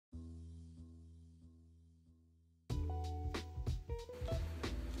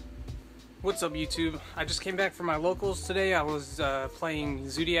What's up, YouTube? I just came back from my locals today. I was playing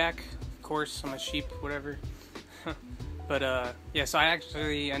Zodiac, of course. I'm a sheep, whatever. But yeah, so I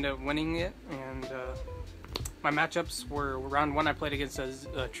actually ended up winning it, and my matchups were round one. I played against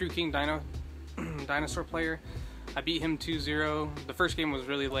a True King dinosaur player. I beat him 2-0. The first game was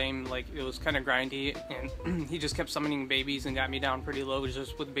really lame, like it was kind of grindy, and he just kept summoning babies and got me down pretty low,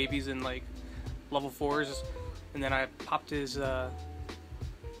 just with babies in like level 4s. And then I popped his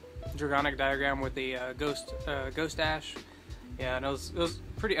Dragonic Diagram with the Ghost Ash. Yeah, and it was a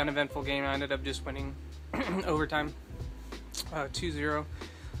pretty uneventful game. I ended up just winning overtime, 2-0.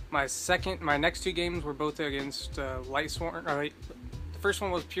 My next two games were both against Lightsworn. The first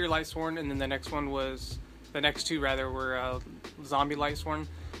one was pure Lightsworn, and then the next two were Zombie Lightsworn.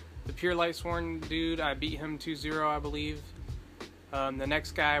 The pure Lightsworn dude, I beat him 2-0, I believe. The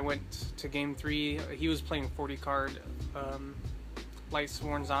next guy I went to game 3. He was playing 40 card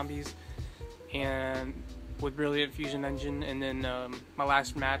Lightsworn zombies and with Brilliant Fusion Engine, and then my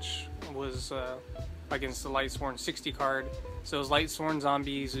last match was against the Lightsworn 60 card. So it was Lightsworn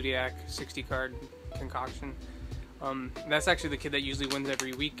Zombie Zodiac 60 card concoction. That's actually the kid that usually wins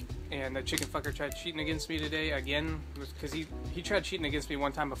every week, and the chicken fucker tried cheating against me today again, because he tried cheating against me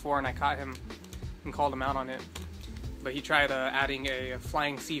one time before and I caught him and called him out on it. But he tried adding a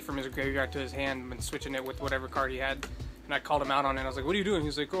Flying Sea from his graveyard to his hand and switching it with whatever card he had. And I called him out on it. I was like, "What are you doing?"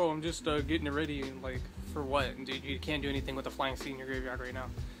 He's like, "Oh, I'm just getting it ready." And like, for what? Dude, you can't do anything with a Flying Sea in your graveyard right now.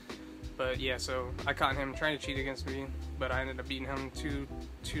 But yeah, so I caught him trying to cheat against me, but I ended up beating him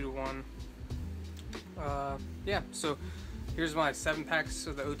 2-1. Yeah, so here's my 7 packs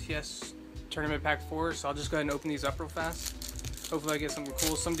of the OTS Tournament Pack 4. So I'll just go ahead and open these up real fast. Hopefully I get something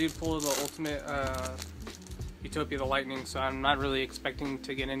cool. Some dude pulled the ultimate Utopia the Lightning, so I'm not really expecting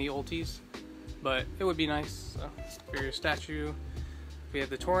to get any ultis, but it would be nice. So, for your statue, we have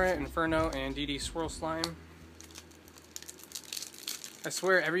the Torrent, Inferno, and DD Swirl Slime. I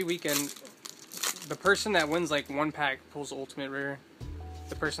swear every weekend, the person that wins like one pack pulls ultimate rare.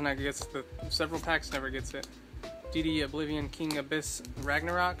 The person that gets the several packs never gets it. DD Oblivion King Abyss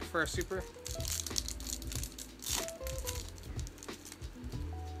Ragnarok for a super.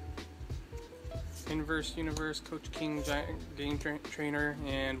 Inverse Universe Coach King Giant Game Trainer,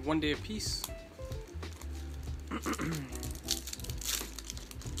 and One Day of Peace.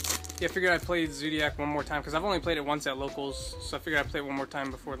 Yeah, I figured I'd play Zodiac one more time because I've only played it once at locals, so I figured I'd play it one more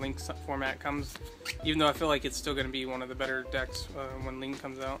time before Link's format comes, even though I feel like it's still going to be one of the better decks when Link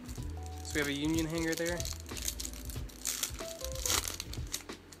comes out. So we have a Union Hanger there.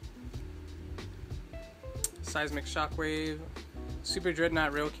 Seismic Shockwave, Super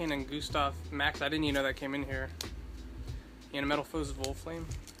Dreadnought Railkin, and Gustav Max. I didn't even know that came in here. And Metal Foes Volflame.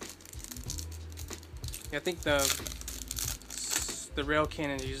 Yeah, I think the Rail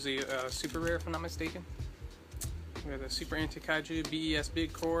Cannon is usually super rare, if I'm not mistaken. We have the Super Anti-Kaiju, BES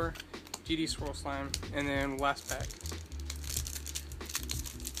Big Core, GD Swirl Slime, and then last pack.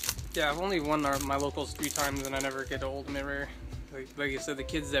 Yeah, I've only won my locals 3 times and I never get an ultimate rare. Like I said, the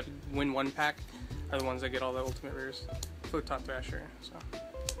kids that win one pack are the ones that get all the ultimate rares. Photon Thrasher. So.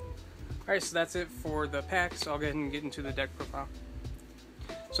 Alright, so that's it for the packs. I'll go ahead and get into the deck profile.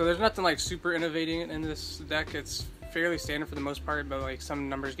 So there's nothing like super innovating in this deck. It's fairly standard for the most part, but like some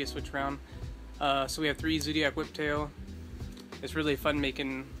numbers get switched around. So we have 3 Zodiac Whiptail. It's really fun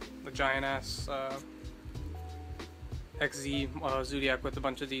making the giant ass XZ Zodiac with a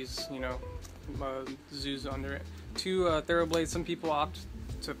bunch of these, you know, zoos under it. 2 Thoroughblades. Some people opt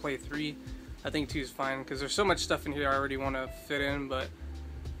to play 3. I think 2 is fine because there's so much stuff in here I already want to fit in, but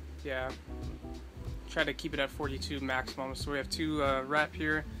yeah, try to keep it at 42 maximum. So we have 2 Rap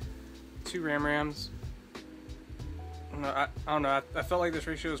here, 2 Rams. I don't know. I felt like this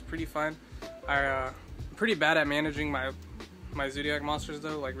ratio was pretty fine. I'm pretty bad at managing my Zodiac monsters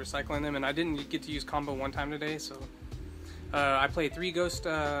though, like recycling them, and I didn't get to use combo one time today. So I played 3 Ghost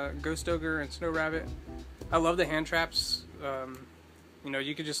Ogre and Snow Rabbit. I love the hand traps. You know,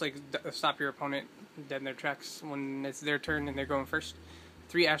 you could just like stop your opponent dead in their tracks when it's their turn and they're going first.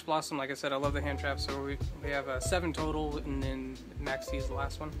 3 Ash Blossom, like I said, I love the hand traps. So we have 7 total, and then Max C is the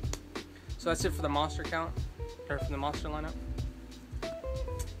last one. So that's it for the monster count, or for the monster lineup.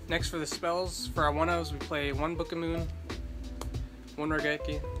 Next for the spells, for our 1-0s, we play 1 Book of Moon, 1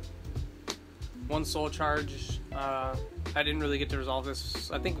 Regeki, 1 Soul Charge. I didn't really get to resolve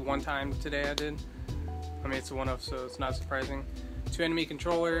this. I think one time today I did. I mean, it's a 1-0, so it's not surprising. 2 Enemy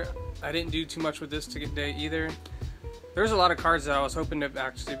Controller. I didn't do too much with this today either. There's a lot of cards that I was hoping to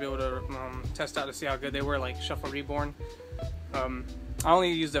actually be able to test out to see how good they were, like Shuffle Reborn. I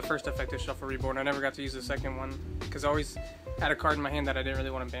only used the first effect of Shuffle Reborn. I never got to use the second one because I always had a card in my hand that I didn't really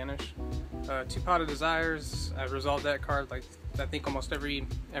want to banish. 2 Pot of Desires. I resolved that card like I think almost every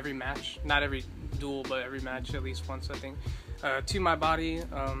match. Not every duel, but every match at least once I think. 2 My Body.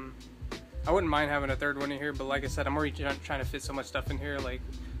 I wouldn't mind having a third one in here, but like I said, I'm already trying to fit so much stuff in here, like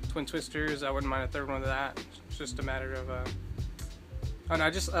Twin Twisters. I wouldn't mind a third one of that. It's just a matter of and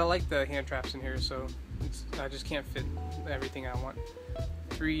I like the hand traps in here, so I just can't fit everything I want.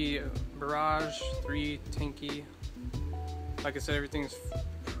 3 Barrage, 3 Tinky. Like I said, everything's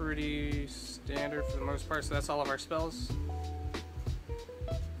pretty standard for the most part, so that's all of our spells.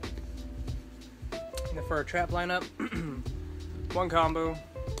 And for our trap lineup, 1 combo,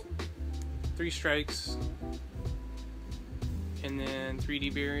 3 strikes, and then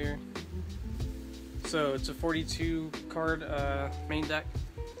 3D barrier. So it's a 42 card main deck.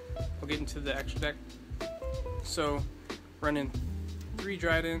 We'll get into the extra deck. So running 3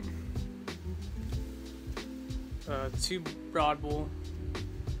 Trident, 2 Broad Bull,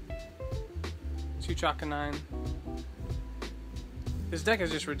 2 Chakanine. This deck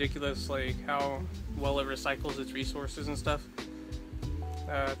is just ridiculous, like how well it recycles its resources and stuff.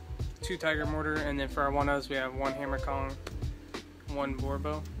 2 Tiger Mortar, and then for our 1-0s we have 1 Hammer Kong, 1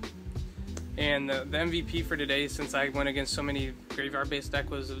 Borbo. And the MVP for today, since I went against so many graveyard based deck,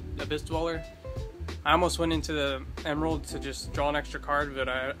 was Abyss Dweller. I almost went into the Emerald to just draw an extra card, but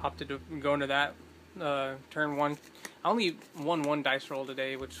I opted to go into that turn 1. I only won 1 dice roll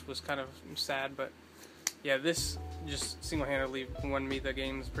today, which was kind of sad, but yeah, this just single-handedly won me the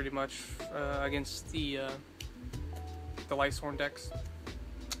games pretty much against the Lightsworn decks.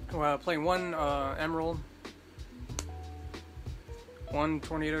 Playing 1 Emerald, 1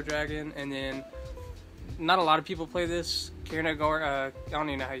 Tornado Dragon, and then not a lot of people play this. I don't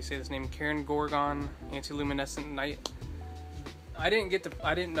even know how you say this name. Cairngorgon Antiluminescent Knight. I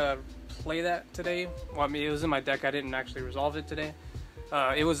didn't play that today. Well, I mean, it was in my deck. I didn't actually resolve it today.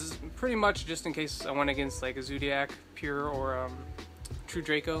 It was pretty much just in case I went against like a Zodiac, Pure, or True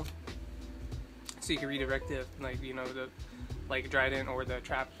Draco. So you can redirect it, like, you know, the like Trident or the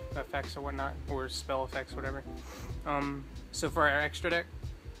trap effects or whatnot, or spell effects, whatever. So for our extra deck,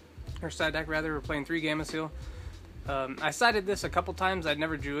 or side deck rather, we're playing 3 Gamma Seal. I sided this a couple times. I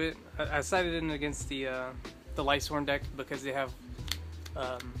never drew it. I sided it against the Lightsworn deck because they have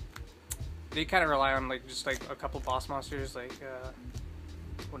they kind of rely on like just like a couple boss monsters, like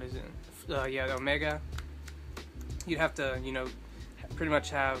what is it? Yeah, the Omega. You'd have to, you know, pretty much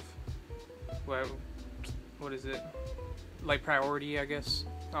have what is it? Like priority, I guess.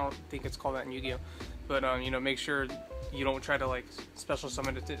 I don't think it's called that in Yu-Gi-Oh, but you know, make sure you don't try to like special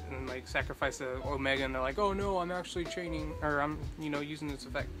summon it and like sacrifice the Omega, and they're like, oh no, I'm actually chaining, or I'm, you know, using this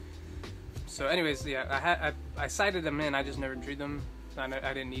effect. So anyways, yeah, I sided them in. I just never drew them. I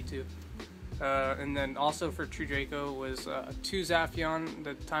didn't need to. And then also for True Draco was 2 Zaphion,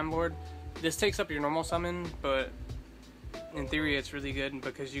 the Time Lord. This takes up your normal summon, but in theory it's really good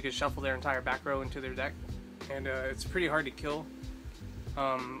because you can shuffle their entire back row into their deck, and it's pretty hard to kill.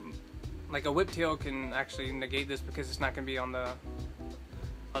 Like a Whiptail can actually negate this because it's not going to be on the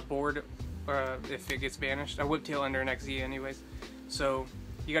board if it gets banished. A Whiptail under an XZ anyways. So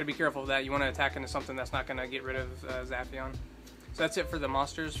you got to be careful of that. You want to attack into something that's not going to get rid of Zaphion. So that's it for the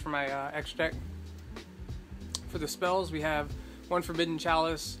monsters for my extra deck. For the spells, we have 1 Forbidden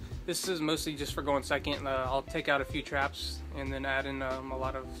Chalice. This is mostly just for going second. I'll take out a few traps and then add in a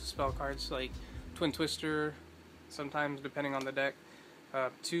lot of spell cards like Twin Twister, sometimes depending on the deck.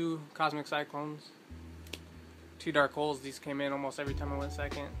 2 Cosmic Cyclones, 2 Dark Holes. These came in almost every time I went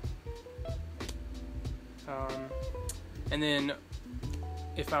second. And then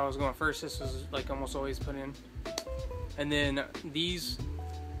if I was going first, this was like almost always put in. And then these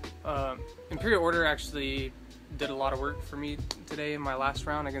Imperial Order actually did a lot of work for me today in my last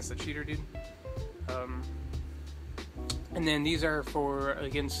round against the cheater dude. And then these are for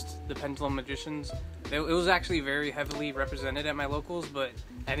against the Pendulum Magicians. It was actually very heavily represented at my locals, but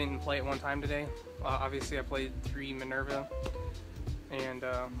I didn't play it one time today. Obviously I played 3 Minerva and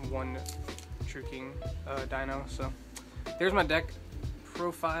 1 True King Dino. So there's my deck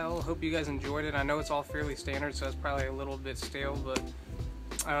profile. Hope you guys enjoyed it. I know it's all fairly standard, so it's probably a little bit stale, but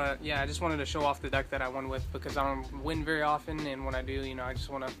yeah, I just wanted to show off the deck that I won with because I don't win very often, and when I do, you know, I just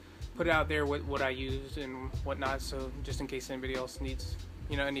want to put it out there what I used and whatnot, so just in case anybody else needs,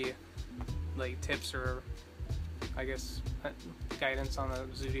 you know, any like tips or I guess guidance on the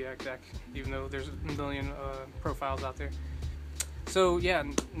Zodiac deck, even though there's a million profiles out there. So yeah,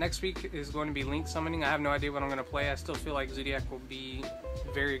 next week is going to be Link Summoning. I have no idea what I'm going to play. I still feel like Zodiac will be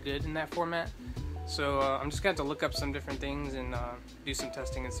very good in that format. So I'm just going to have to look up some different things and do some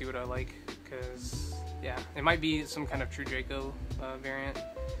testing and see what I like, because yeah, it might be some kind of True Draco variant,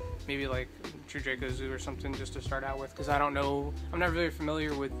 maybe like True Draco Zoo or something, just to start out with, because I don't know, I'm not really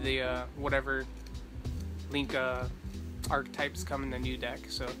familiar with the whatever Link archetypes come in the new deck.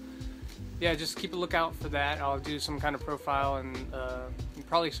 So yeah, just keep a lookout for that. I'll do some kind of profile and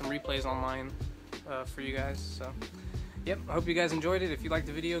probably some replays online for you guys. So yep, I hope you guys enjoyed it. If you liked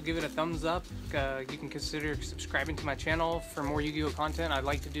the video, give it a thumbs up. You can consider subscribing to my channel for more Yu-Gi-Oh content. I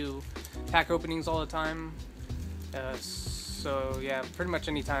like to do pack openings all the time. So yeah, pretty much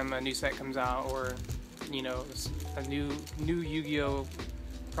anytime a new set comes out, or you know, a new Yu-Gi-Oh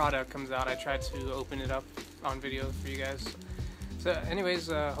product comes out, I try to open it up on video for you guys. So anyways,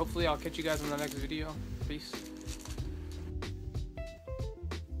 hopefully I'll catch you guys in the next video. Peace.